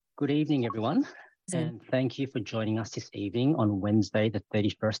Good evening, everyone, and thank you for joining us this evening on Wednesday, the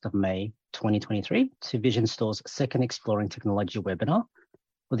 31st of May, 2023, to Vision Store's second Exploring Technology webinar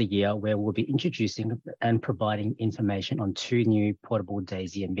for the year, where we'll be introducing and providing information on two new portable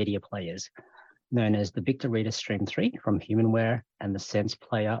DAISY and media players, known as the Victor Reader Stream 3 from HumanWare and the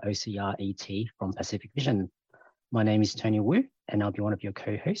SensePlayer OCR ET from Pacific Vision. My name is Tony Wu, and I'll be one of your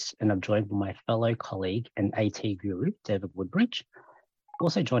co-hosts, and I'm joined by my fellow colleague and AT guru, David Woodbridge.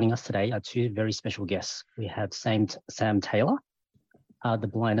 Also joining us today are two very special guests. We have Sam Taylor, the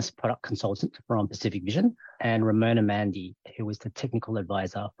blindness product consultant from Pacific Vision, and Ramona Mandy, who is the technical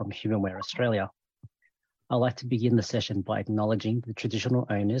advisor from HumanWare Australia. I'd like to begin the session by acknowledging the traditional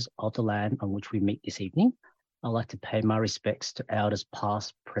owners of the land on which we meet this evening. I'd like to pay my respects to elders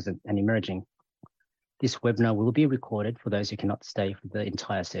past, present, and emerging. This webinar will be recorded for those who cannot stay for the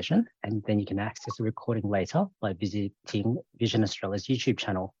entire session, and then you can access the recording later by visiting Vision Australia's YouTube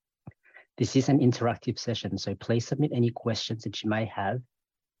channel. This is an interactive session, so please submit any questions that you may have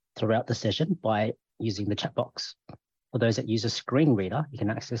throughout the session by using the chat box. For those that use a screen reader, you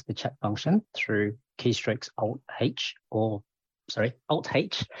can access the chat function through keystrokes Alt-H or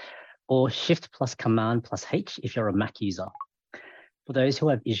Shift plus Command plus H if you're a Mac user. For those who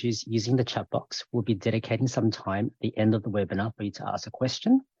have issues using the chat box, we'll be dedicating some time at the end of the webinar for you to ask a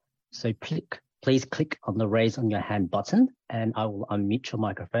question. So please click on the raise on your hand button and I will unmute your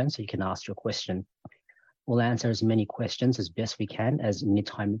microphone so you can ask your question. We'll answer as many questions as best we can as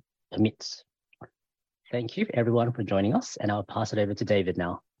time permits. Thank you everyone for joining us, and I'll pass it over to David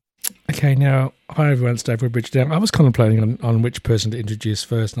now. Okay, now, hi everyone, it's Dave Woodbridge. I was contemplating on which person to introduce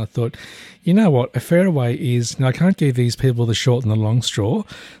first, and I thought, you know what, a fair way is, now I can't give these people the short and the long straw,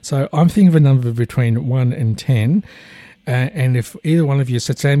 so I'm thinking of a number between 1 and 10, and if either one of you,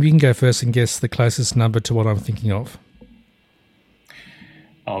 so Sam, you can go first and guess the closest number to what I'm thinking of.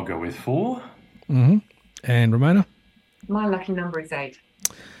 I'll go with 4. Mm-hmm. And Ramona? My lucky number is 8.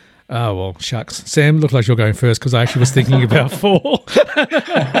 Oh, well, shucks. Sam, looked like you're going first because I actually was thinking about 4.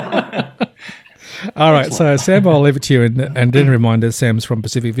 All right, so Sam, I'll leave it to you. And then a reminder, Sam's from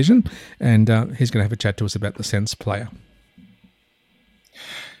Pacific Vision, and he's going to have a chat to us about the SensePlayer.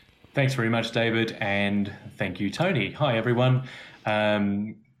 Thanks very much, David, and thank you, Tony. Hi, everyone.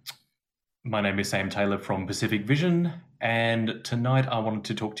 My name is Sam Taylor from Pacific Vision, and tonight I wanted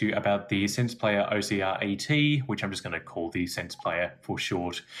to talk to you about the SensePlayer OCR ET, which I'm just going to call the SensePlayer for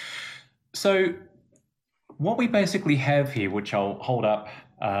short. So what we basically have here, which I'll hold up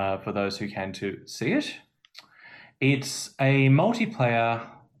for those who can to see it, it's a multiplayer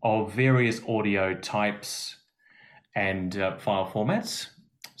of various audio types and file formats.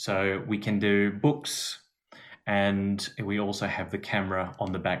 So we can do books, and we also have the camera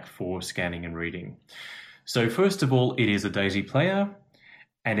on the back for scanning and reading. So first of all, it is a DAISY player,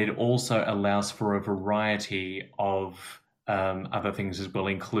 and it also allows for a variety of other things as well,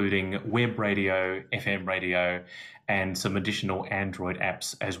 including web radio, FM radio, and some additional Android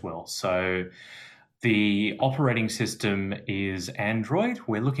apps as well. So the operating system is Android.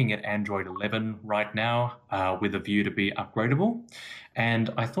 We're looking at Android 11 right now with a view to be upgradable. And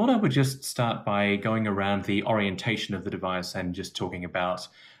I thought I would just start by going around the orientation of the device and just talking about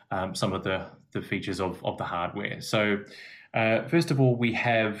some of the features of the hardware. So first of all, we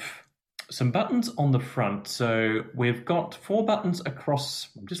have some buttons on the front. So we've got 4 buttons across.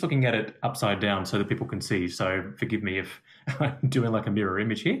 I'm just looking at it upside down so that people can see. So forgive me if I'm doing like a mirror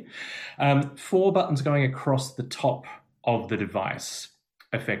image here. 4 buttons going across the top of the device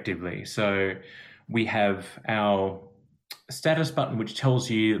effectively. So we have our status button, which tells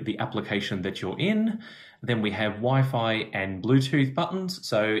you the application that you're in. Then we have Wi-Fi and Bluetooth buttons.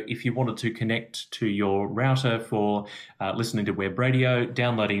 So if you wanted to connect to your router for listening to web radio,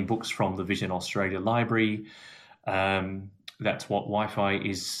 downloading books from the Vision Australia library, that's what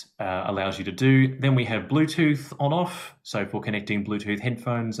Wi-Fi allows you to do. Then we have Bluetooth on-off, so for connecting Bluetooth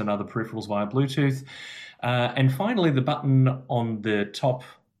headphones and other peripherals via Bluetooth. And finally, the button on the top,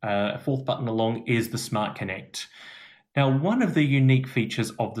 4th button along, is the Smart Connect. Now, one of the unique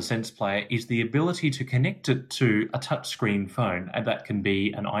features of the SensePlayer is the ability to connect it to a touchscreen phone, and that can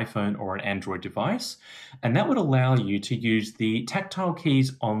be an iPhone or an Android device, and that would allow you to use the tactile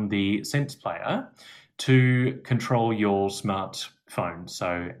keys on the SensePlayer to control your smartphone,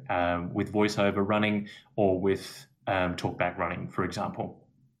 so with VoiceOver running or with TalkBack running, for example.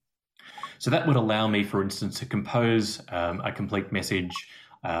 So that would allow me, for instance, to compose a complete message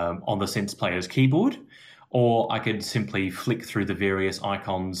on the SensePlayer's keyboard, or I could simply flick through the various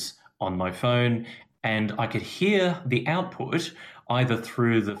icons on my phone and I could hear the output either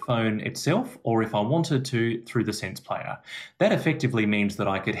through the phone itself or, if I wanted to, through the SensePlayer. That effectively means that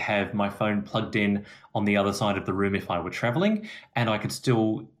I could have my phone plugged in on the other side of the room if I were traveling, and I could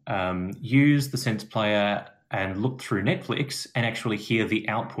still use the SensePlayer and look through Netflix and actually hear the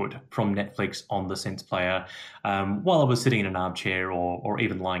output from Netflix on the SensePlayer while I was sitting in an armchair or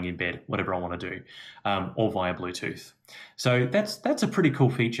even lying in bed, whatever I want to do, or via Bluetooth. So that's a pretty cool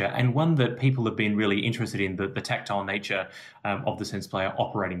feature, and one that people have been really interested in, the tactile nature of the SensePlayer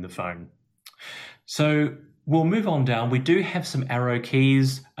operating the phone. So we'll move on down. We do have some arrow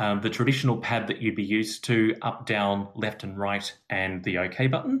keys, the traditional pad that you'd be used to, up, down, left and right, and the OK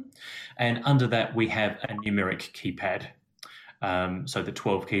button. And under that, we have a numeric keypad. So the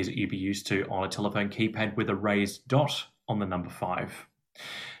 12 keys that you'd be used to on a telephone keypad with a raised dot on the number 5.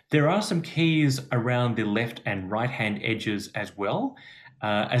 There are some keys around the left and right-hand edges as well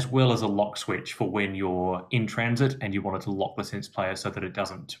as a lock switch for when you're in transit and you wanted to lock the SensePlayer so that it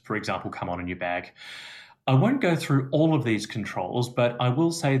doesn't, for example, come on in your bag. I won't go through all of these controls, but I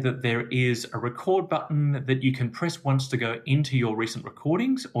will say that there is a record button that you can press once to go into your recent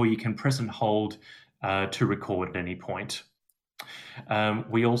recordings, or you can press and hold to record at any point.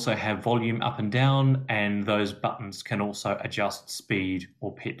 We also have volume up and down, and those buttons can also adjust speed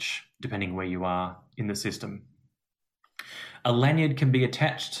or pitch depending where you are in the system. A lanyard can be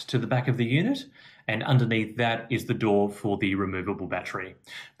attached to the back of the unit, and underneath that is the door for the removable battery.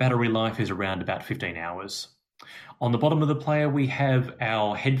 Battery life is around about 15 hours. On the bottom of the player, we have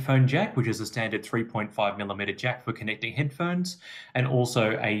our headphone jack, which is a standard 3.5mm jack for connecting headphones, and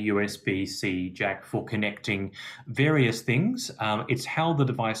also a USB-C jack for connecting various things. It's how the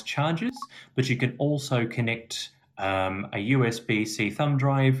device charges, but you can also connect a USB-C thumb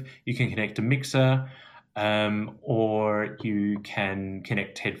drive, you can connect a mixer, or you can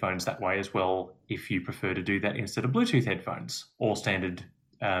connect headphones that way as well if you prefer to do that instead of Bluetooth headphones or standard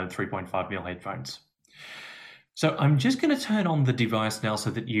 3.5mm headphones. So I'm just going to turn on the device now so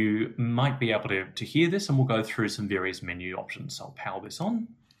that you might be able to hear this, and we'll go through some various menu options. So I'll power this on.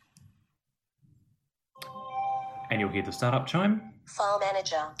 And you'll hear the startup chime. File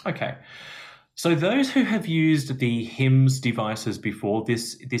Manager. Okay. So those who have used the HIMS devices before,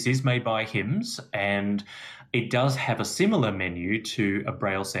 this is made by HIMS, and it does have a similar menu to a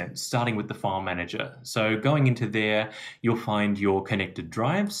BrailleSense, starting with the File Manager. So going into there, you'll find your connected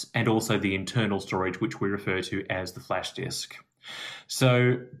drives and also the internal storage, which we refer to as the flash disk.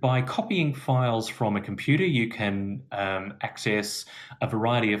 So by copying files from a computer, you can access a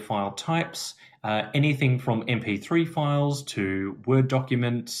variety of file types, anything from MP3 files to Word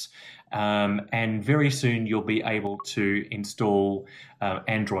documents, and very soon you'll be able to install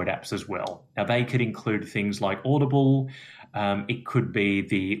Android apps as well. Now they could include things like Audible, it could be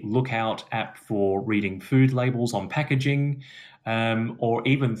the Lookout app for reading food labels on packaging, or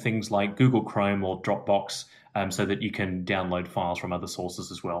even things like Google Chrome or Dropbox, so that you can download files from other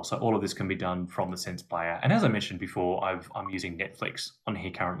sources as well. So all of this can be done from the SensePlayer. And as I mentioned before, I'm using Netflix on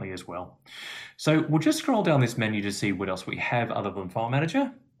here currently as well. So we'll just scroll down this menu to see what else we have other than File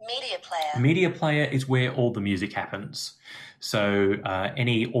Manager. Media Player. Media Player is where all the music happens. So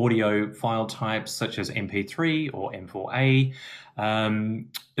any audio file types such as MP3 or M4A,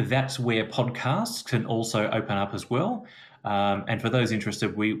 that's where podcasts can also open up as well. And for those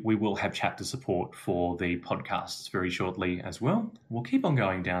interested, we will have chapter support for the podcasts very shortly as well. We'll keep on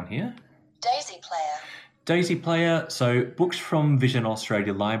going down here. Daisy Player. Daisy Player, so books from Vision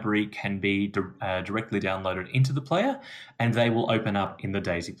Australia Library can be directly downloaded into the player, and they will open up in the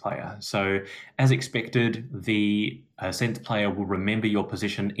Daisy Player. So as expected, the SensePlayer will remember your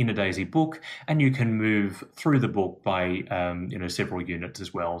position in a Daisy book, and you can move through the book by several units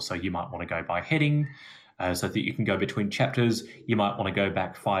as well. So you might want to go by heading, so that you can go between chapters. You might want to go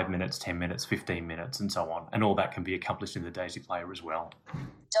back 5 minutes, 10 minutes, 15 minutes, and so on. And all that can be accomplished in the Daisy Player as well.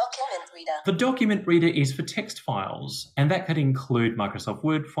 Document Reader. The document reader is for text files, and that could include Microsoft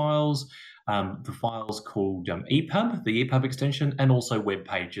Word files, the files called EPUB, the EPUB extension, and also web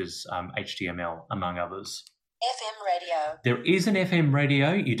pages, HTML, among others. FM radio. There is an FM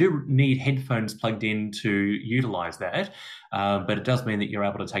radio. You do need headphones plugged in to utilize that, but it does mean that you're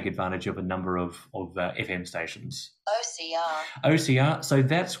able to take advantage of a number of FM stations. OCR, so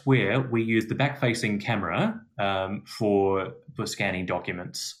that's where we use the back-facing camera for scanning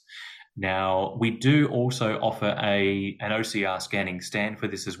documents. Now, we do also offer an OCR scanning stand for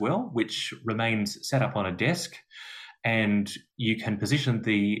this as well, which remains set up on a desk. And you can position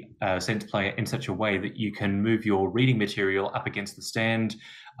the SensePlayer in such a way that you can move your reading material up against the stand,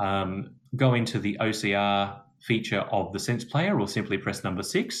 go into the OCR feature of the SensePlayer, or simply press number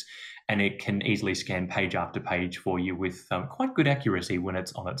 6, and it can easily scan page after page for you with quite good accuracy when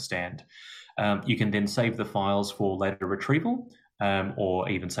it's on its stand. You can then save the files for later retrieval, or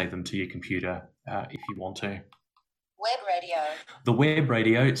even save them to your computer if you want to. Web radio. The web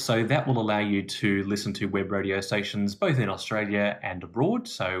radio, so that will allow you to listen to web radio stations both in Australia and abroad,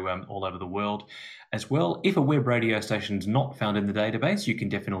 so all over the world as well. If a web radio station is not found in the database, you can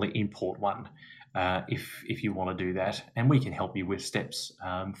definitely import one if you want to do that, and we can help you with steps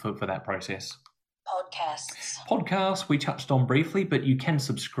for that process. Podcasts we touched on briefly, but you can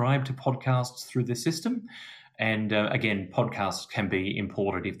subscribe to podcasts through the system. And again, podcasts can be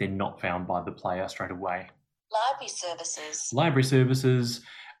imported if they're not found by the player straight away. Library services,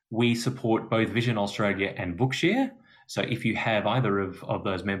 we support both Vision Australia and Bookshare. So if you have either of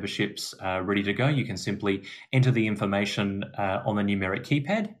those memberships ready to go, you can simply enter the information on the numeric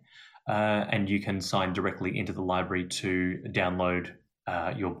keypad, and you can sign directly into the library to download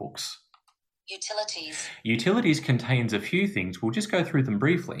your books. Utilities contains a few things. We'll just go through them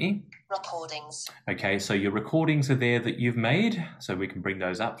briefly. Recordings. Okay, so your recordings are there that you've made, so we can bring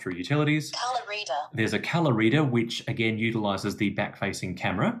those up through utilities. Color reader. There's a color reader, which again utilizes the back-facing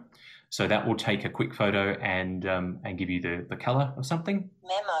camera. So that will take a quick photo and give you the color of something.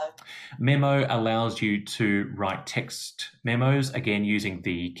 Memo allows you to write text memos, again using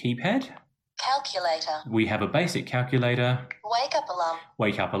the keypad. Calculator. We have a basic calculator.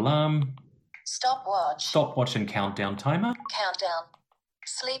 Wake up alarm. Stopwatch and countdown timer.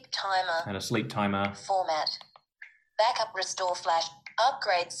 Sleep timer. And a sleep timer. Format. Backup restore flash.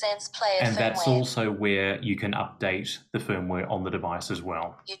 Upgrade SensePlayer and firmware. That's also where you can update the firmware on the device as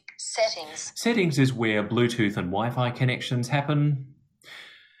well. Settings. Settings is where Bluetooth and Wi-Fi connections happen,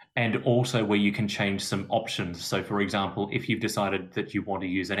 and also where you can change some options. So, for example, if you've decided that you want to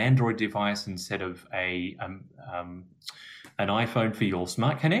use an Android device instead of an iPhone for your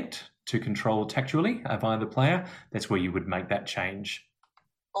Smart Connect to control tactually via the player, that's where you would make that change.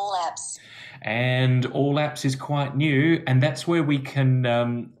 All apps. And all apps is quite new, and that's where we can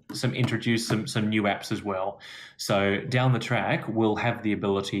introduce some new apps as well. So down the track, we'll have the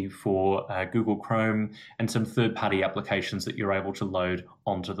ability for Google Chrome and some third-party applications that you're able to load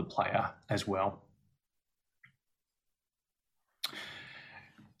onto the player as well.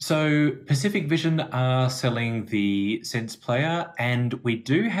 So Pacific Vision are selling the SensePlayer, and we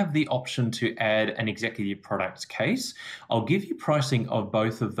do have the option to add an executive products case. I'll give you pricing of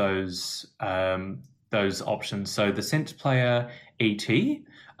both of those options. So the SensePlayer ET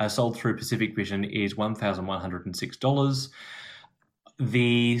sold through Pacific Vision is $1,106.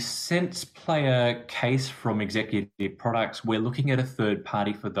 The SensePlayer case from Executive Products, we're looking at a third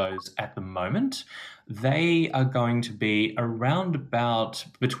party for those at the moment. They are going to be around about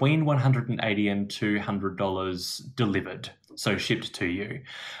between $180 and $200 delivered, so shipped to you.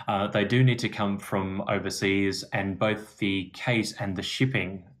 They do need to come from overseas, and both the case and the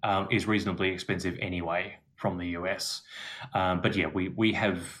shipping is reasonably expensive anyway from the US. But yeah, we do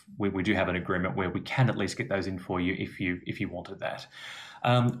have an agreement where we can at least get those in for you if you wanted that.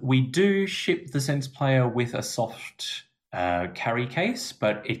 We do ship the SensePlayer with a soft carry case,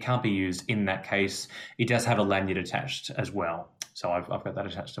 but it can't be used in that case. It does have a lanyard attached as well, so I've got that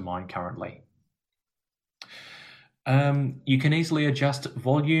attached to mine currently. You can easily adjust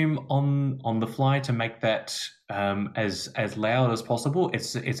volume on the fly to make that as loud as possible.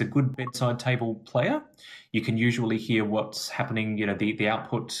 It's a good bedside table player. You can usually hear what's happening, the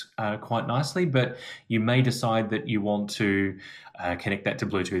output quite nicely, but you may decide that you want to connect that to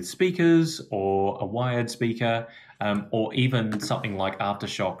Bluetooth speakers or a wired speaker, or even something like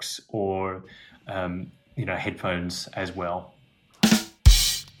aftershocks or headphones as well.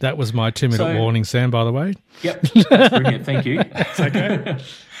 That was my 2-minute warning, Sam, by the way. Yep, that's brilliant. Thank you. It's okay.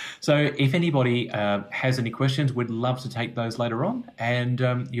 So if anybody has any questions, we'd love to take those later on. And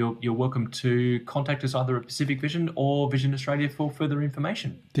you're welcome to contact us either at Pacific Vision or Vision Australia for further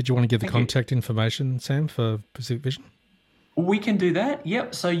information. Did you want to give the contact information, Sam, for Pacific Vision? We can do that,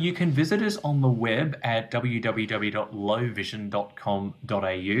 yep. So you can visit us on the web at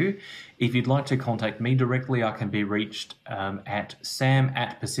www.lowvision.com.au. If you'd like to contact me directly, I can be reached at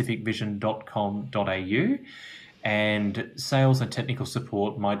sam@pacificvision.com.au. And sales and technical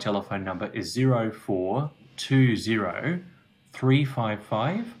support, my telephone number is 0420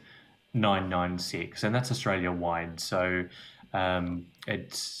 355 996, and that's Australia-wide. So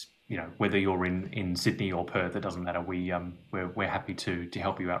it's... whether you're in Sydney or Perth, it doesn't matter. We're happy to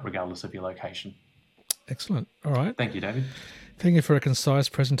help you out regardless of your location. Excellent. All right. Thank you, David. Thank you for a concise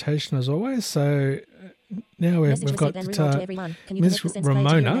presentation as always. So Now Message we've got received and rerolled to everyone. Can you Ms. connect the SensePlayer to your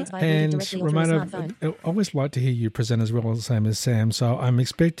Ramona, legs by reading and directly or through a Ramona, smartphone? I always like to hear you present as well, the same as Sam. So I'm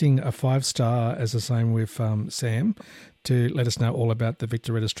expecting a 5-star as the same with Sam to let us know all about the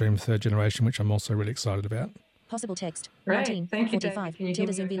Victor Reader Stream 3rd generation, which I'm also really excited about. Possible text. Great. 19, Thank you, 45, David. Can you 2 hear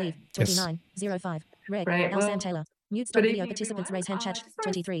to me Zoom okay? leave, Yes. 29, 05, Reg, Great. L. Sam Taylor. Mute stop Good video evening, participants everyone. raise hand chat, I just want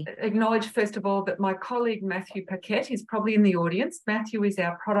 23. to acknowledge, first of all, that my colleague Matthew Paquette is probably in the audience. Matthew is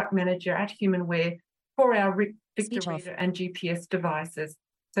our product manager at HumanWare for our Victor Speech off. Reader and GPS devices.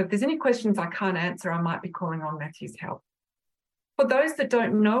 So if there's any questions I can't answer, I might be calling on Matthew's help. For those that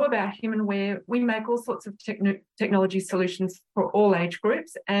don't know about HumanWare, we make all sorts of technology solutions for all age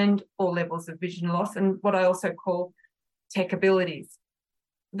groups and all levels of vision loss, and what I also call tech abilities.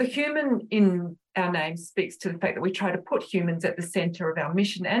 The human in our name speaks to the fact that we try to put humans at the centre of our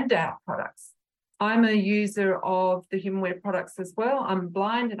mission and our products. I'm a user of the HumanWare products as well. I'm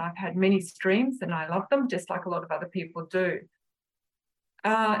blind and I've had many streams and I love them, just like a lot of other people do.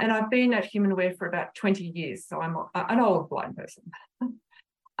 And I've been at HumanWare for about 20 years, so I'm an old blind person.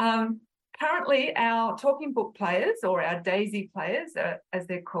 Currently, our talking book players, or our DAISY players, as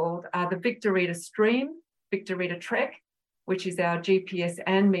they're called, are the Victor Reader Stream, Victor Reader Trek, which is our GPS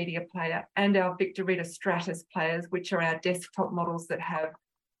and media player, and our Victor Reader Stratus players, which are our desktop models that have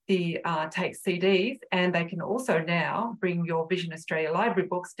the take CDs, and they can also now bring your Vision Australia library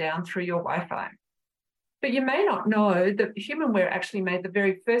books down through your Wi-Fi. But you may not know that HumanWare actually made the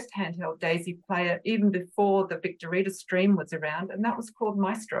very first handheld DAISY player even before the Victor Reader Stream was around, and that was called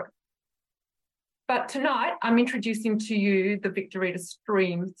Maestro. But tonight, I'm introducing to you the Victor Reader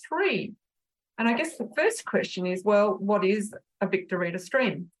Stream 3. And I guess the first question is, well, what is a Victor Reader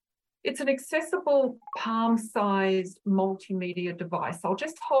Stream? It's an accessible palm-sized multimedia device. I'll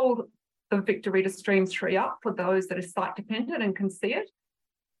just hold the Victor Reader Stream 3 up for those that are sight-dependent and can see it.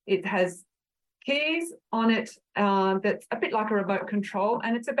 It has keys on it that's a bit like a remote control,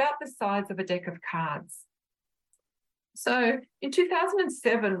 and it's about the size of a deck of cards. So in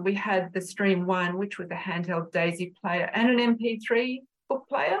 2007, we had the Stream 1, which was a handheld DAISY player and an MP3 book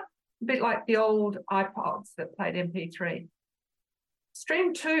player, a bit like the old iPods that played MP3.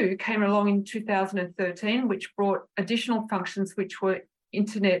 Stream 2 came along in 2013, which brought additional functions which were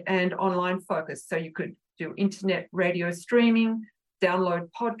internet and online focused. So you could do internet radio streaming, download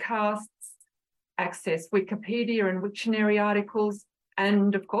podcasts, access Wikipedia and Wiktionary articles,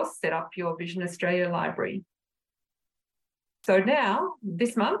 and of course, set up your Vision Australia library. So now,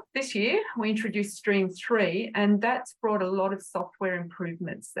 this year, we introduced Stream 3, and that's brought a lot of software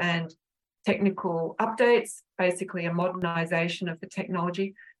improvements and technical updates, basically a modernisation of the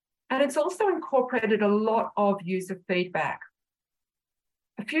technology. And it's also incorporated a lot of user feedback.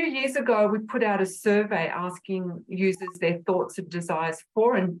 A few years ago, we put out a survey asking users their thoughts and desires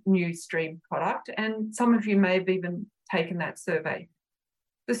for a new Stream product, and some of you may have even taken that survey.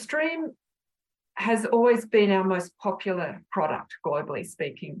 The Stream has always been our most popular product, globally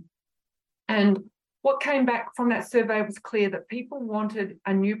speaking. And what came back from that survey was clear that people wanted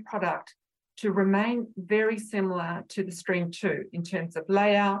a new product to remain very similar to the Stream 2 in terms of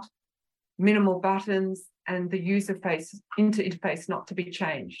layout, minimal buttons, and the user interface not to be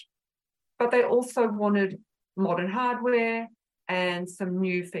changed. But they also wanted modern hardware and some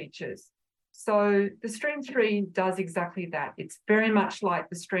new features. So the Stream 3 does exactly that. It's very much like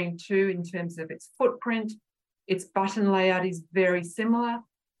the Stream 2 in terms of its footprint. Its button layout is very similar,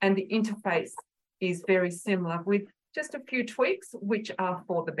 and the interface is very similar with just a few tweaks, which are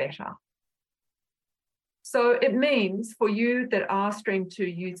for the better. So it means for you that are Stream 2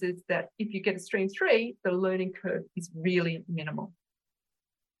 users that if you get a Stream 3, the learning curve is really minimal.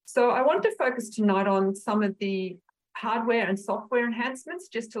 So I want to focus tonight on some of the hardware and software enhancements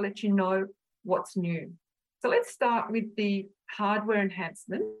just to let you know what's new. So let's start with the hardware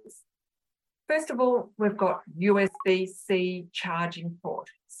enhancements. First of all, we've got USB-C charging port.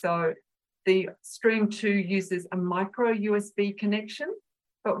 So the Stream 2 uses a micro USB connection,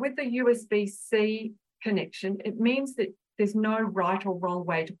 but with the USB-C connection, it means that there's no right or wrong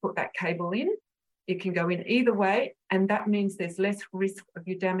way to put that cable in. It can go in either way, and that means there's less risk of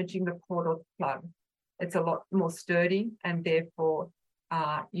you damaging the cord or the plug. It's a lot more sturdy, and therefore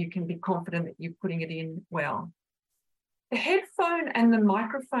you can be confident that you're putting it in well. The headphone and the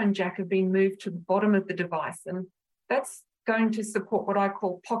microphone jack have been moved to the bottom of the device, and that's going to support what I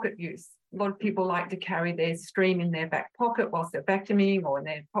call pocket use. A lot of people like to carry their Stream in their back pocket whilst they're vacuuming, or in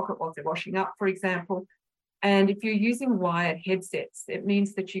their pocket whilst they're washing up, for example. And if you're using wired headsets, it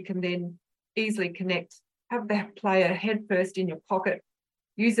means that you can then easily connect, have the player head first in your pocket,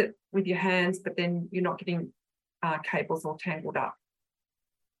 use it with your hands, but then you're not getting cables all tangled up.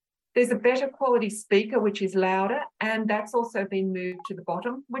 There's a better quality speaker, which is louder, and that's also been moved to the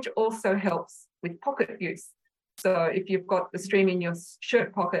bottom, which also helps with pocket use. So if you've got the stream in your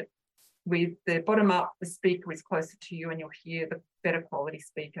shirt pocket with the bottom up, the speaker is closer to you and you'll hear the better quality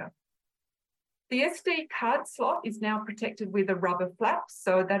speaker. The SD card slot is now protected with a rubber flap,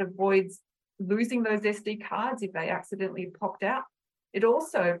 so that avoids losing those SD cards if they accidentally popped out. It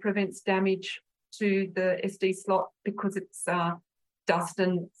also prevents damage to the SD slot because it's dust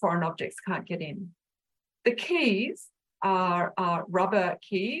and foreign objects can't get in. The keys are rubber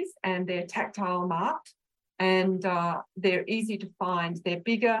keys and they're tactile marked, and they're easy to find. They're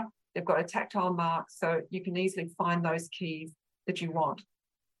bigger, they've got a tactile mark, so you can easily find those keys that you want.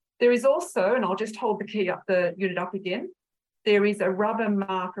 There is also, and I'll just hold the unit up again, there is a rubber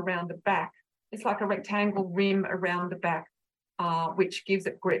mark around the back. It's like a rectangle rim around the back, which gives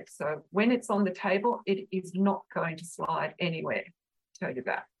it grip. So when it's on the table, it is not going to slide anywhere, I'll tell you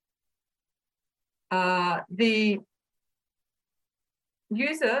that. The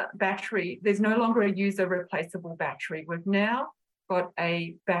user battery, there's no longer a user replaceable battery. We've now got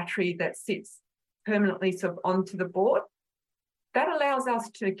a battery that sits permanently sort of onto the board. That allows us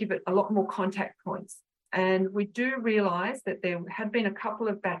to give it a lot more contact points. And we do realise that there have been a couple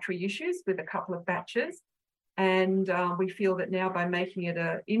of battery issues with a couple of batches. And we feel that now by making it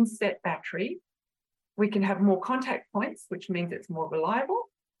an inset battery, we can have more contact points, which means it's more reliable.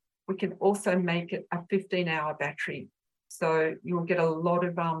 We can also make it a 15-hour battery. So you'll get a lot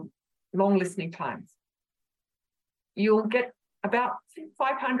of long listening times. You'll get about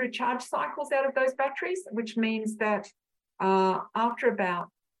 500 charge cycles out of those batteries, which means that after about,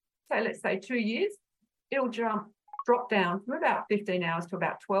 let's say 2 years, it'll drop down from about 15 hours to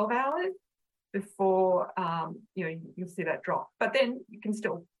about 12 hours before you'll see that drop. But then you can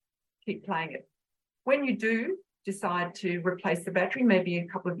still keep playing it. When you do decide to replace the battery, maybe a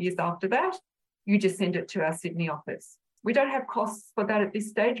couple of years after that, you just send it to our Sydney office. We don't have costs for that at this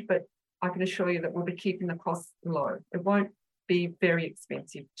stage, but I can assure you that we'll be keeping the costs low. It won't be very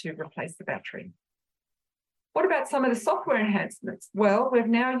expensive to replace the battery. What about some of the software enhancements? Well, we're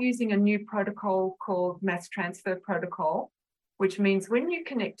now using a new protocol called Mass Transfer Protocol, which means when you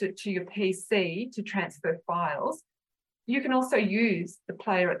connect it to your PC to transfer files, you can also use the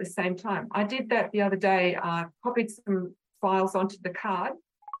player at the same time. I did that the other day. I copied some files onto the card,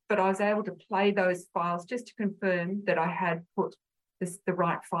 but I was able to play those files just to confirm that I had put the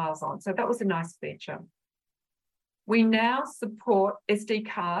right files on. So that was a nice feature. We now support SD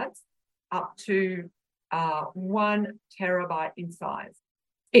cards up to 1 terabyte in size.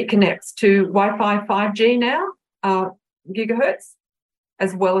 It connects to Wi-Fi 5G now, gigahertz,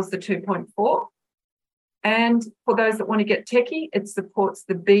 as well as the 2.4. And for those that want to get techie, it supports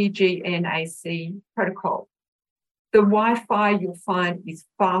the BGNAC protocol. The Wi-Fi you'll find is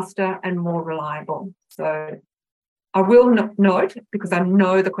faster and more reliable. So I will note, because I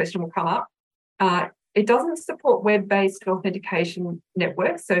know the question will come up, it doesn't support web-based authentication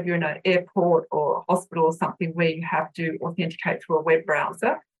networks. So if you're in an airport or a hospital or something where you have to authenticate through a web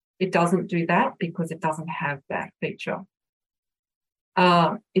browser, it doesn't do that because it doesn't have that feature.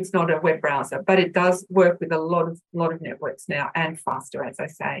 It's not a web browser, but it does work with a lot of networks now and faster, as I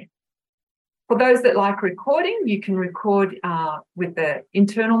say. For those that like recording, you can record with the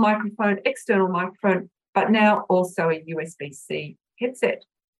internal microphone, external microphone, but now also a USB-C headset.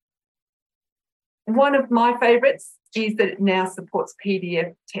 One of my favourites is that it now supports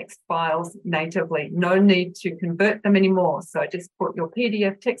PDF text files natively. No need to convert them anymore. So just put your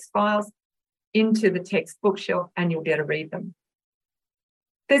PDF text files into the text bookshelf and you'll be able to read them.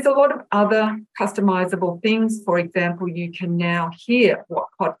 There's a lot of other customizable things. For example, you can now hear what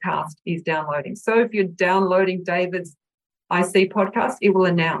podcast is downloading. So if you're downloading David's IC podcast, it will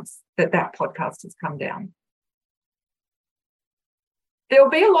announce that that podcast has come down. There will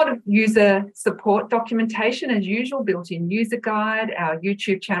be a lot of user support documentation as usual, built-in user guide, our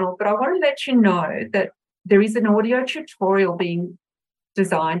YouTube channel, but I want to let you know that there is an audio tutorial being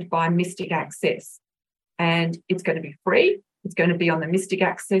designed by Mystic Access, and it's going to be free. It's going to be on the Mystic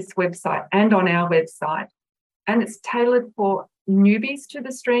Access website and on our website, and it's tailored for newbies to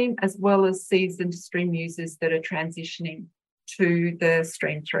the stream as well as seasoned stream users that are transitioning to the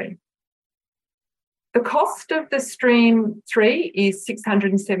Stream 3. The cost of the Stream 3 is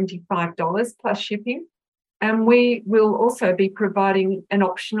 $675 plus shipping, and we will also be providing an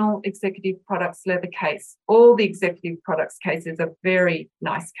optional Executive Products leather case. All the Executive Products cases are very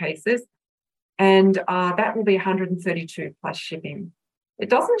nice cases, and that will be $132 plus shipping. It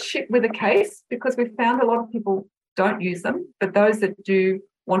doesn't ship with a case because we've found a lot of people don't use them, but those that do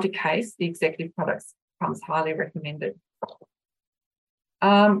want a case, the Executive Products comes highly recommended.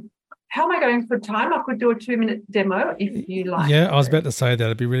 how am I going for time? I could do a 2-minute demo if you like. Yeah, I was about to say that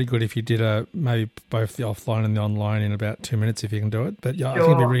it'd be really good if you did maybe both the offline and the online in about 2 minutes if you can do it. But yeah, I think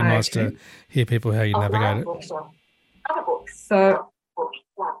it'd be really nice to hear people how you navigate it. Other books. So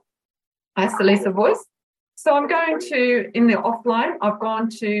that's the Lisa voice. So I'm going to, in the offline, I've gone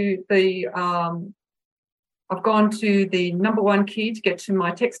to the number one key to get to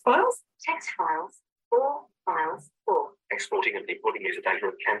my text files. Text files, 4 files, 4. Exporting and importing user data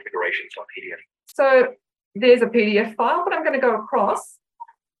of configurations.pdf. So there's a PDF file, but I'm going to go across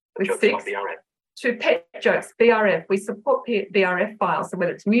with Jokes 6 like BRF. to pet jokes, BRF. We support BRF files, so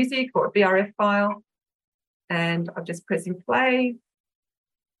whether it's music or a BRF file. And I'm just pressing play.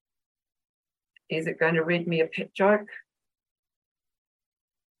 Is it going to read me a pet joke?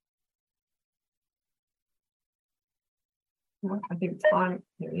 No, I think time.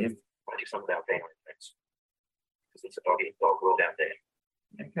 Here it is. I do some without being because it's a dog world out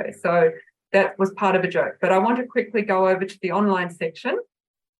there. Okay, so that was part of a joke, but I want to quickly go over to the online section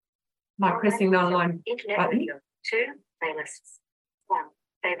by pressing the online Internet button. radio, 2 playlists, 1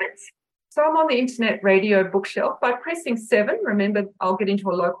 favorites. So I'm on the internet radio bookshelf. By pressing 7, remember, I'll get into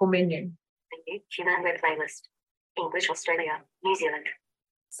a local menu. Menu, Human Web playlist, English, Australia, New Zealand.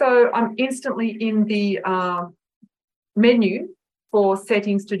 So I'm instantly in the menu for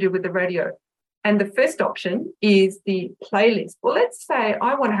settings to do with the radio. And the first option is the playlist. Well, let's say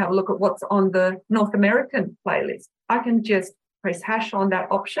I want to have a look at what's on the North American playlist. I can just press hash on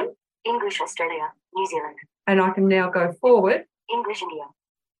that option. English, Australia, New Zealand. And I can now go forward. English, India.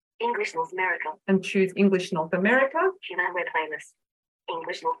 English, North America. And choose English North America. Human Web playlist,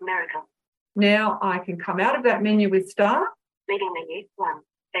 English, North America. Now I can come out of that menu with star. Reading menu, 1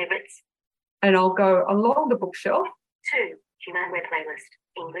 favorites. And I'll go along the bookshelf. 2 Human Web playlist,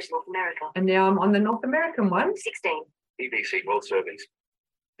 English, North America. And now I'm on the North American one. 16 BBC World Service.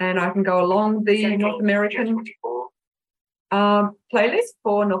 And I can go along the 17, North American 24. playlist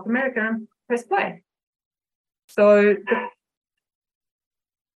for North America and press play. So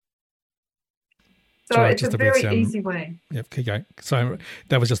Sorry, it's just a a weird very sound. easy way. Yep, keep going. So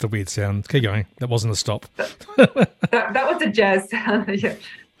that was just a weird sound. Keep going. That wasn't a stop. That was a jazz sound. Yeah.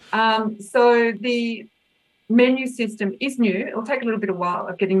 So the menu system is new. It'll take a little bit of while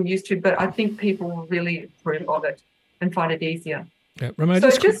of getting used to, but I think people will really approve of it and find it easier. Yeah, Ramon,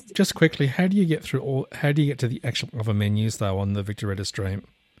 So just quickly, how do you get to the actual other menus though on the Victor Reader stream?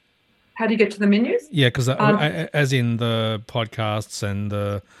 How do you get to the menus? Yeah, because as in the podcasts and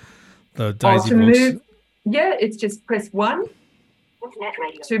the Oh, Daisy to books. move, yeah, it's just press 1 Internet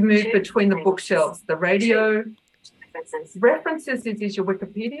radio. to move 2 between the playlists. bookshelves. The radio References. references is your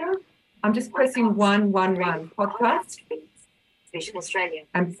Wikipedia. I'm just pressing 111 podcast, Vision Australia.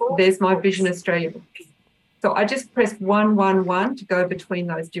 and there's my Vision Australia book. So I just press 111 to go between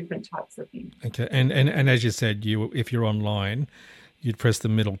those different types of things. Okay, and as you said, if you're online, you'd press the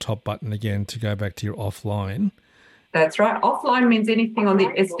middle top button again to go back to your offline. That's right. Offline means anything on the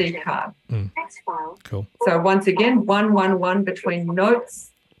SD card. Text file. Cool. So once again, 111 between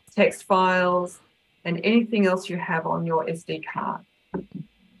notes, text files, and anything else you have on your SD card.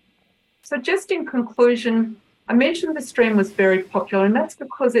 So just in conclusion, I mentioned the stream was very popular, and that's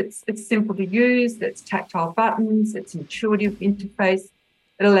because it's simple to use, it's tactile buttons, it's intuitive interface,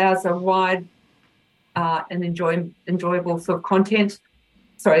 it allows a wide and enjoyable sort of content.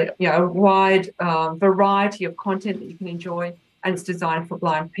 A wide variety of content that you can enjoy, and it's designed for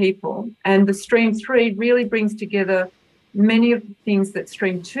blind people. And the Stream 3 really brings together many of the things that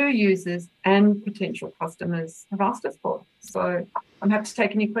Stream 2 users and potential customers have asked us for. So I'm happy to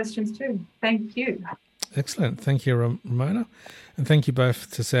take any questions too. Thank you. Excellent. Thank you, Ramona. And thank you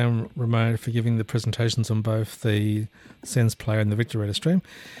both to Sam and Ramona for giving the presentations on both the SensePlayer and the Victor Reader stream.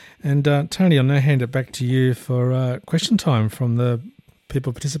 And Tony, I'll now hand it back to you for question time from the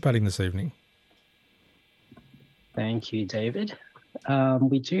people participating this evening. Thank you, David.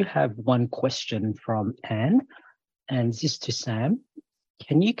 We do have one question from Anne, and this is to Sam.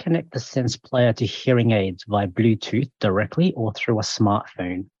 Can you connect the SensePlayer to hearing aids via Bluetooth directly or through a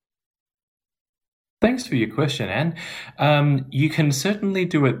smartphone? Thanks for your question, Anne. You can certainly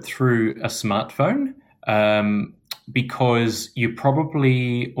do it through a smartphone because you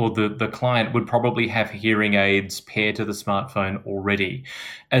probably, or the client would probably have hearing aids paired to the smartphone already.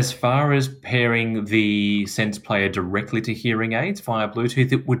 As far as pairing the SensePlayer directly to hearing aids via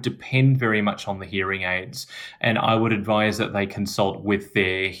Bluetooth, it would depend very much on the hearing aids. And I would advise that they consult with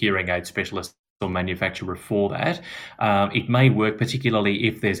their hearing aid specialist or manufacturer for that. It may work particularly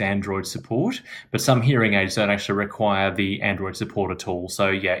if there's Android support, but some hearing aids don't actually require the Android support at all. So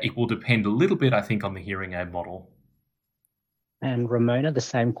yeah, it will depend a little bit, I think, on the hearing aid model. And Ramona, the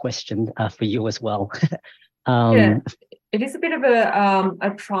same question for you as well. Yeah, it is a bit of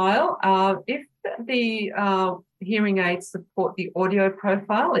a trial. If the hearing aids support the audio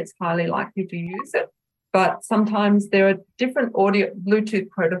profile, it's highly likely to use it. But sometimes there are different audio Bluetooth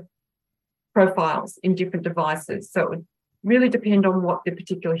profiles in different devices. So it would really depend on what the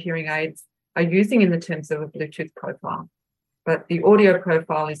particular hearing aids are using in the terms of a Bluetooth profile. But the audio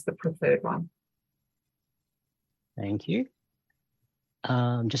profile is the preferred one. Thank you.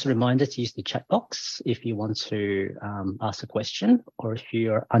 Just a reminder to use the chat box if you want to ask a question, or if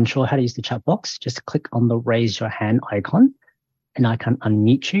you're unsure how to use the chat box, just click on the raise your hand icon and I can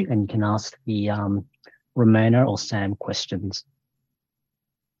unmute you and you can ask the Ramona or Sam questions.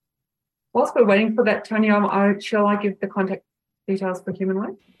 Whilst we're waiting for that, Tony, shall I give the contact details for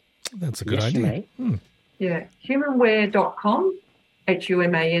HumanWare? That's a good Yes, you idea. may. Yeah, humanware.com,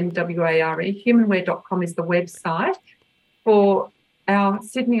 HUMANWARE. Humanware.com is the website. For our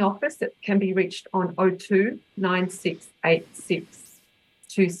Sydney office, it can be reached on 02 9686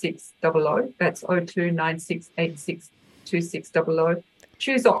 2600. That's 02 9686 2600.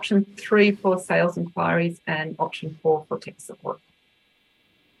 Choose option 3 for sales inquiries and option 4 for tech support.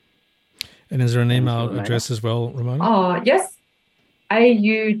 And is there an Thank you, email Ramona. address as well, Ramona? Oh, yes,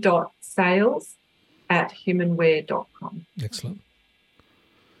 au.sales@humanware.com. Excellent.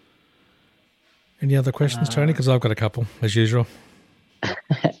 Any other questions, Tony? Because I've got a couple, as usual.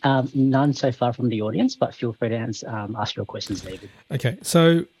 None so far from the audience, but feel free to ask your questions, David. Okay,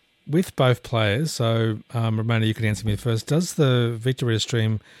 so with both players, so Ramona, you can answer me first. Does the Victor Reader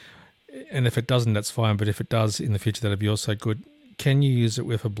Stream, and if it doesn't, that's fine, but if it does in the future, that'd be also good. Can you use it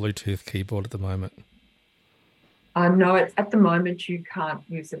with a Bluetooth keyboard at the moment? No, at the moment you can't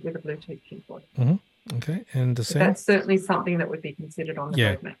use it with a Bluetooth keyboard. Mm-hmm. Okay, and But Sam? that's certainly something that would be considered on the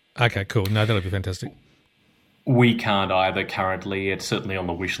roadmap. Okay, cool. No, that'll be fantastic. We can't either currently. It's certainly on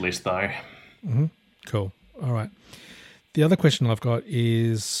the wish list, though. Mm-hmm. Cool. All right. The other question I've got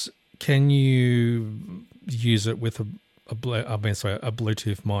is, can you use it with a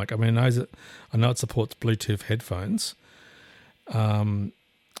Bluetooth mic? I mean, I know it supports Bluetooth headphones,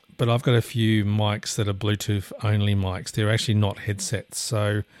 but I've got a few mics that are Bluetooth only mics. They're actually not headsets.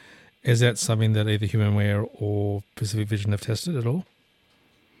 So is that something that either HumanWare or Pacific Vision have tested at all?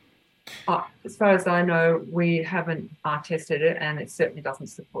 As far as I know, we haven't tested it, and it certainly doesn't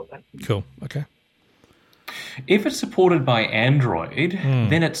support that. Cool. Okay. If it's supported by Android,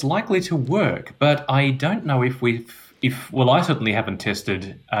 then it's likely to work. But I don't know if I certainly haven't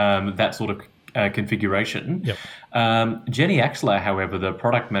tested that sort of configuration. Yep. Jenny Axler, however, the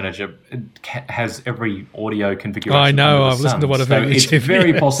product manager, has every audio configuration. I know. under the I've listened to sun. what I've so heard. it's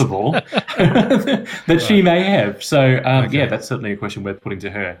very possible that she may have. So, yeah, that's certainly a question worth putting to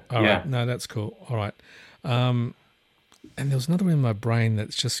her. All right. No, that's cool. All right. And there was another one in my brain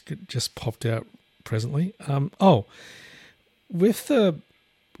that's just popped out presently. Because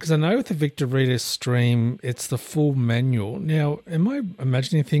I know with the Victor Reader Stream, it's the full manual. Now, am I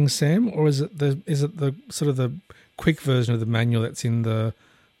imagining things, Sam, or is it the sort of the quick version of the manual that's in the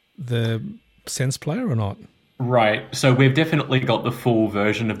SensePlayer or not? Right. So we've definitely got the full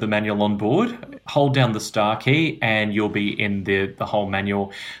version of the manual on board. Hold down the star key and you'll be in the whole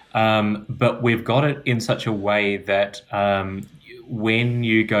manual. But we've got it in such a way that when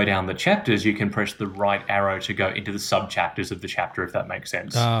you go down the chapters, you can press the right arrow to go into the sub-chapters of the chapter, if that makes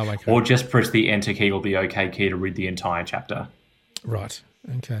sense. Oh, okay. Or just press the enter key or the OK key to read the entire chapter. Right.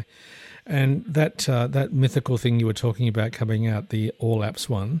 Okay. And that mythical thing you were talking about coming out, the All Apps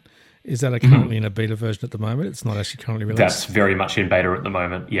one, is that currently in a beta version at the moment? It's not actually currently released? That's very much in beta at the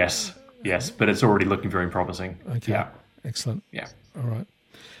moment, yes. Yes, but it's already looking very promising. Okay. Yeah. Excellent. Yeah. All right.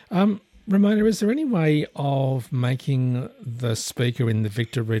 Ramona, is there any way of making the speaker in the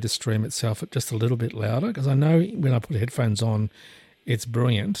Victor Reader Stream itself just a little bit louder? Because I know when I put headphones on, it's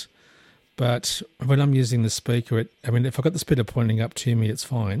brilliant. But when I'm using the speaker, if I've got the speaker pointing up to me, it's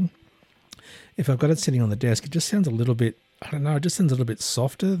fine. If I've got it sitting on the desk, it just sounds a little bit, I don't know, it just sounds a little bit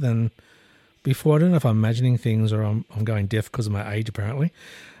softer than before. I don't know if I'm imagining things or I'm going deaf because of my age, apparently.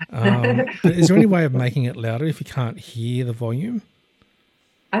 But is there any way of making it louder if you can't hear the volume?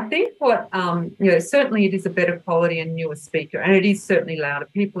 I think certainly it is a better quality and newer speaker, and it is certainly louder.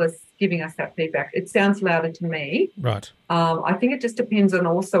 People are giving us that feedback. It sounds louder to me. Right. I think it just depends on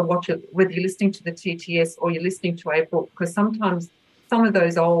also whether you're listening to the TTS or you're listening to a book, because sometimes some of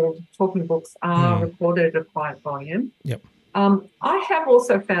those old talking books are recorded at a quiet volume. Yep. I have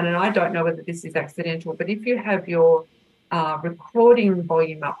also found, and I don't know whether this is accidental, but if you have your recording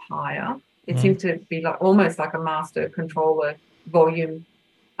volume up higher, it seems to be almost like a master controller volume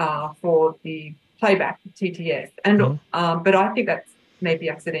for the playback, TTS, and but I think that's maybe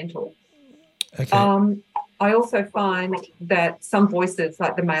accidental. Okay. I also find that some voices,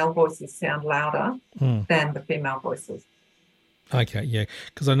 like the male voices, sound louder than the female voices. Okay, yeah,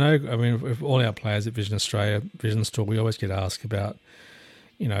 because I know, I mean, with all our players at Vision Australia, Vision Store, we always get asked about,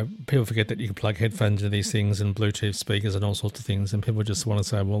 you know, people forget that you can plug headphones into these things and Bluetooth speakers and all sorts of things, and people just want to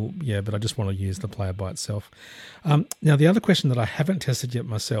say, well, yeah, but I just want to use the player by itself. Now, the other question that I haven't tested yet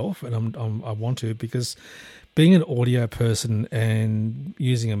myself, and I want to, because being an audio person and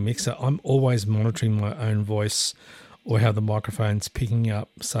using a mixer, I'm always monitoring my own voice or how the microphone's picking up,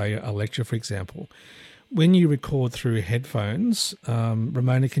 say, a lecture, for example. When you record through headphones,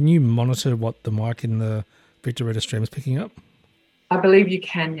 Ramona, can you monitor what the mic in the Victor Reader stream is picking up? I believe you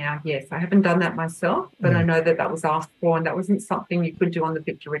can now, yes. I haven't done that myself, but I know that was asked for, and that wasn't something you could do on the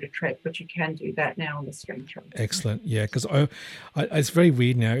Victor Reader Trek, but you can do that now on the Stream Trek. Excellent, yeah, because it's very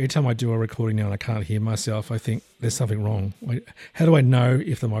weird now. Every time I do a recording now and I can't hear myself, I think there's something wrong. How do I know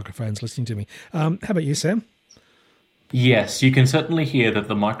if the microphone's listening to me? How about you, Sam? Yes, you can certainly hear that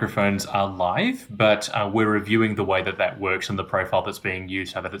the microphones are live, but we're reviewing the way that works and the profile that's being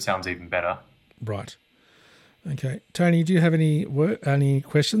used so that it sounds even better. Right. Okay. Tony, do you have any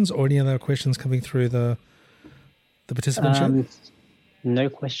questions or any other questions coming through the participant chat? No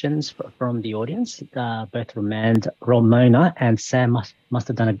questions from the audience. Both Ramona and Sam must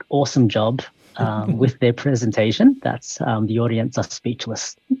have done an awesome job with their presentation. That's the audience are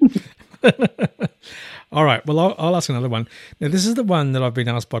speechless. All right. Well, I'll ask another one. Now, this is the one that I've been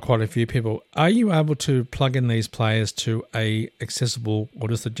asked by quite a few people. Are you able to plug in these players to a accessible or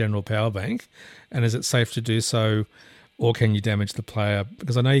just a general power bank? And is it safe to do so, or can you damage the player?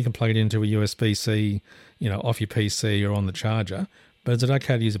 Because I know you can plug it into a USB-C, off your PC or on the charger. But is it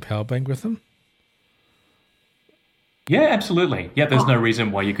okay to use a power bank with them? Yeah, absolutely. Yeah, there's no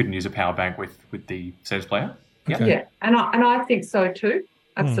reason why you couldn't use a power bank with the SensePlayer. Yeah. Okay. Yeah, and I think so too.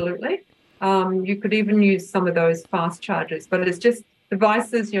 Absolutely. You could even use some of those fast chargers, but it's just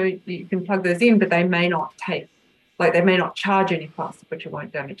devices, you can plug those in, but they may not they may not charge any faster, but you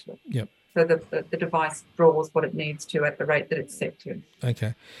won't damage them. Yep. So the device draws what it needs to at the rate that it's set to.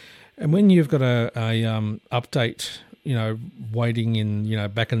 Okay. And when you've got a update, waiting in,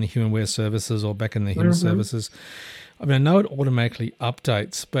 back in the HumanWare services or back in the HIM services, I mean, I know it automatically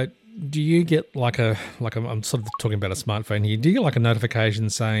updates, but do you get I'm sort of talking about a smartphone here, do you get like a notification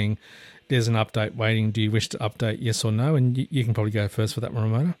saying there's an update waiting, do you wish to update, yes or no? And you can probably go first for that one,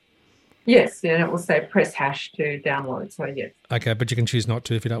 Ramona. Yes, and it will say press hash to download, so yes. Okay, but you can choose not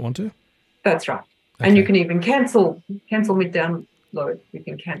to if you don't want to? That's right. Okay. And you can even cancel mid-download. You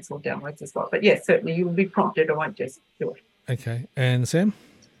can cancel downloads as well. But yes, certainly you will be prompted. I won't just do it. Okay. And Sam?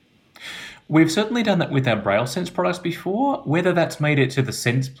 We've certainly done that with our BrailleSense products before. Whether that's made it to the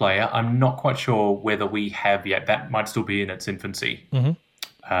SensePlayer, I'm not quite sure whether we have yet. That might still be in its infancy. Mm-hmm.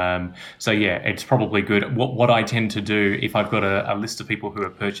 So yeah, it's probably good. What I tend to do, if I've got a list of people who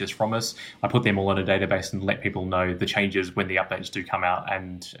have purchased from us, I put them all in a database and let people know the changes when the updates do come out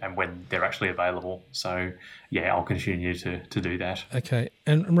and when they're actually available. So yeah, I'll continue to do that. Okay.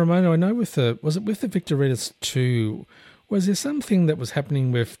 And Ramona, I know with the Victor Readers 2, was there something that was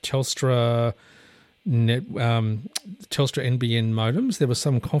happening with Telstra NBN modems? There was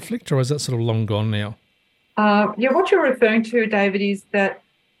some conflict, or is that sort of long gone now? What you're referring to, David, is that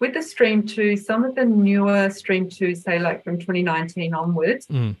with the Stream 2, some of the newer Stream 2, say like from 2019 onwards,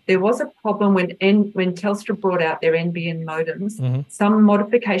 there was a problem when Telstra brought out their NBN modems. Some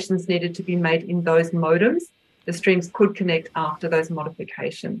modifications needed to be made in those modems. The streams could connect after those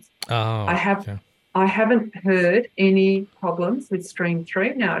modifications. Oh, I haven't heard any problems with Stream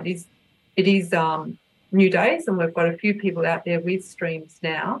 3. Now it is new days, and we've got a few people out there with streams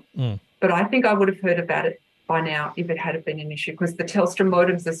now. But I think I would have heard about it by now if it had been an issue, because the Telstra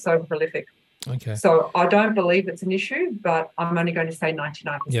modems are so prolific. Okay. So I don't believe it's an issue, but I'm only going to say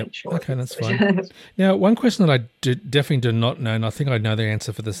 99% sure. Okay, that's fine. Now, one question that I definitely do not know, and I think I know the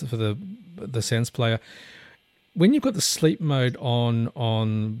answer for this for the SensePlayer. When you've got the sleep mode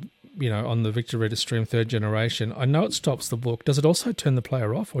on the Victor Reader Stream 3rd generation, I know it stops the book. Does it also turn the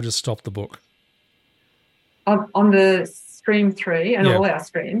player off or just stop the book? On the Stream 3 and all our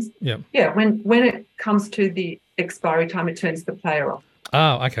streams, when it comes to the expiry time, it turns the player off.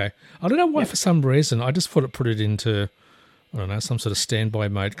 Oh, okay. I don't know why for some reason. I just thought it put it into, I don't know, some sort of standby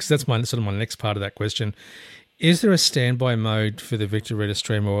mode, because that's my next part of that question. Is there a standby mode for the Victor Reader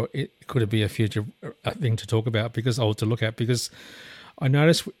stream, or could it be a future thing to talk about to look at? Because I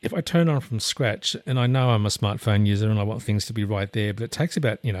notice if I turn on from scratch, and I know I'm a smartphone user and I want things to be right there, but it takes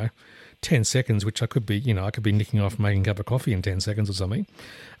about 10 seconds, which I could be nicking off making a cup of coffee in 10 seconds or something.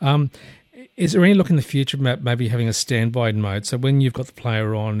 Is there any look in the future about maybe having a standby mode? So when you've got the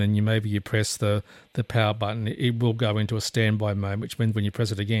player on and you press the power button, it will go into a standby mode, which means when you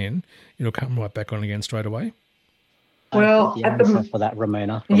press it again, it'll come right back on again straight away. Well, the answer for that,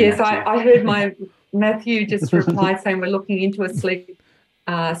 Ramona. Yes, Matthew. I heard my Matthew just replied saying we're looking into a sleep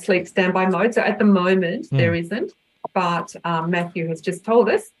standby mode. So at the moment there isn't, but Matthew has just told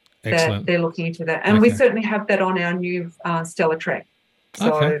us that they're looking into that, and we certainly have that on our new Stellar Trek.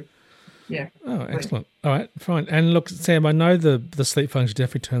 So, yeah. Oh, excellent. All right, fine. And look, Sam, I know the sleep function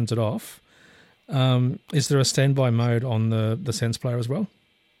definitely turns it off. Is there a standby mode on the SensePlayer as well?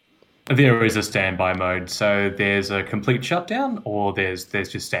 There is a standby mode. So there's a complete shutdown, or there's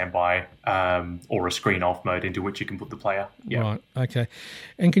just standby, or a screen off mode into which you can put the player. Yeah. Right. Okay.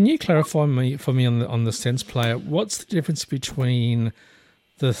 And can you clarify for me on the SensePlayer, what's the difference between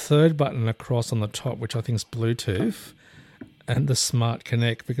the third button across on the top, which I think is Bluetooth, and the Smart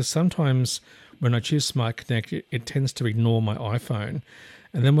Connect? Because sometimes when I choose Smart Connect, it tends to ignore my iPhone.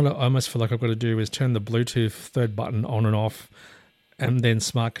 And then what I almost feel like I've got to do is turn the Bluetooth third button on and off, and then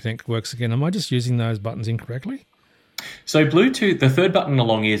Smart Connect works again. Am I just using those buttons incorrectly? So Bluetooth, the third button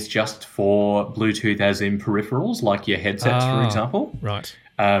along is just for Bluetooth as in peripherals, like your headsets, for example. Right.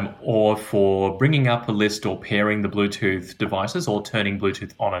 Or for bringing up a list or pairing the Bluetooth devices or turning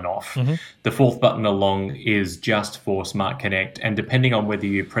Bluetooth on and off. Mm-hmm. The fourth button along is just for Smart Connect, and depending on whether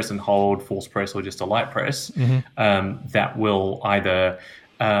you press and hold, force press, or just a light press, that will either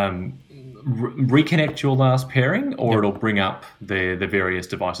reconnect your last pairing, or it'll bring up the various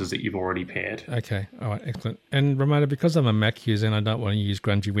devices that you've already paired. Okay, all right, excellent. And Ramona, because I'm a Mac user and I don't want to use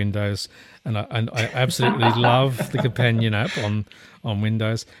grungy Windows, and I absolutely love the companion app on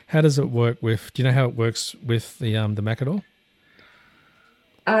Windows. How does it work with? Do you know how it works with the Mac at all?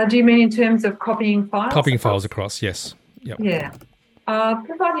 Do you mean in terms of copying files? Copying files across, yes. Yep. Yeah.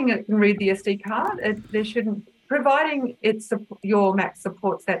 Providing it can read the SD card, there shouldn't. Providing your Mac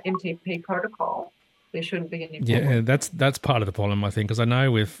supports that MTP protocol, there shouldn't be any problem. Yeah, that's part of the problem, I think, because I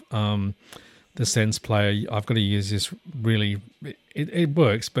know with the SensePlayer, I've got to use this really. It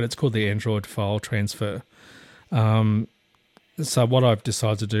works, but it's called the Android file transfer. So what I've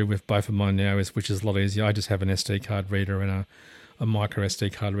decided to do with both of mine now is, which is a lot easier, I just have an SD card reader and a micro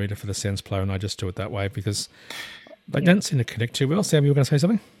SD card reader for the SensePlayer, and I just do it that way because they don't seem to connect too well. Sam, you were going to say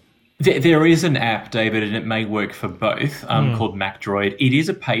something? There is an app, David, and it may work for both, called MacDroid. It is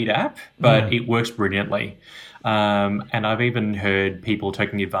a paid app, but it works brilliantly. And I've even heard people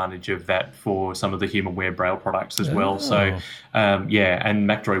taking advantage of that for some of the HumanWare Braille products as well. So, and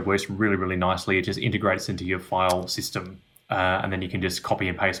MacDroid works really, really nicely. It just integrates into your file system, and then you can just copy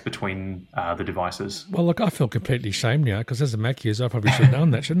and paste between the devices. Well, look, I feel completely ashamed now because as a Mac user, I probably should have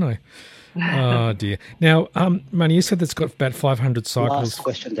known that, shouldn't I? Oh, dear. Now, Manny, you said it's got about 500 cycles. Last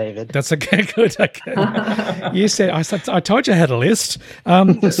question, David. That's okay, good. Okay. You said, I told you I had a list.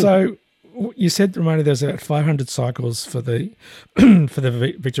 So you said, Ramona, there's about 500 cycles for the for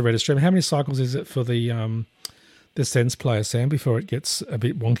the Victor Reader Stream. How many cycles is it for the SensePlayer, Sam, before it gets a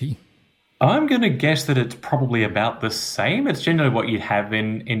bit wonky? I'm going to guess that it's probably about the same. It's generally what you'd have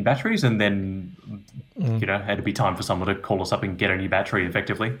in batteries, and then, it'd be time for someone to call us up and get a new battery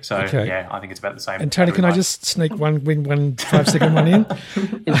effectively. So, yeah, I think it's about the same. And Tony, can I just sneak one 5-second one in?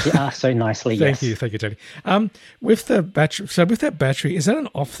 So nicely, Thank you, Tony. With the battery, so with that battery, is that an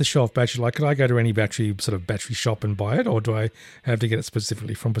off-the-shelf battery? Like, could I go to any battery shop and buy it, or do I have to get it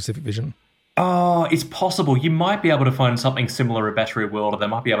specifically from Pacific Vision? Oh, it's possible. You might be able to find something similar at Battery World, or they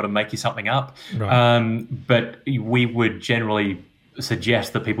might be able to make you something up. Right. But we would generally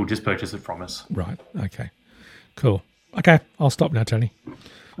suggest that people just purchase it from us. Right. Okay. Cool. Okay, I'll stop now, Tony.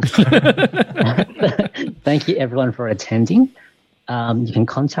 Thank you, everyone, for attending. You can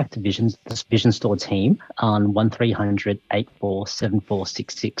contact the Vision Store team on 1300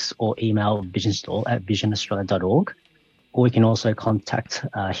 847466 or email visionstore@visionaustralia.org. Or you can also contact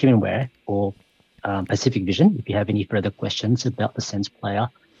HumanWare or Pacific Vision if you have any further questions about the SensePlayer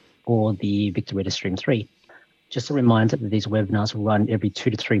or the Victor Reader Stream 3. Just a reminder that these webinars will run every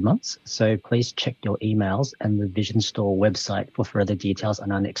 2 to 3 months, so please check your emails and the Vision Store website for further details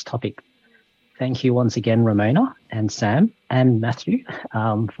on our next topic. Thank you once again, Ramona and Sam and Matthew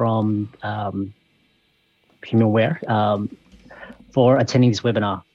from HumanWare for attending this webinar.